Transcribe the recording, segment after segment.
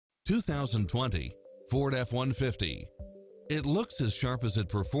2020 Ford F-150. It looks as sharp as it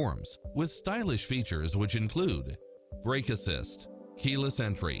performs, with stylish features which include brake assist, keyless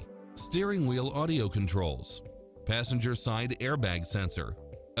entry, steering wheel audio controls, passenger side airbag sensor,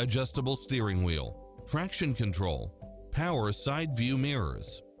 adjustable steering wheel, traction control, power side view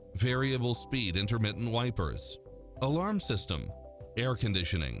mirrors, variable speed intermittent wipers, alarm system, air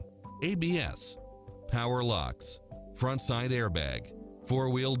conditioning, ABS, power locks, front side airbag,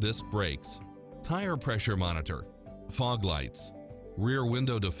 four-wheel disc brakes, tire pressure monitor, fog lights, rear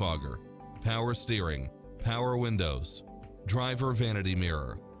window defogger, power steering, power windows, driver vanity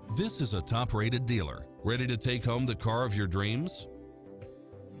mirror. This is a top-rated dealer, ready to take home the car of your dreams.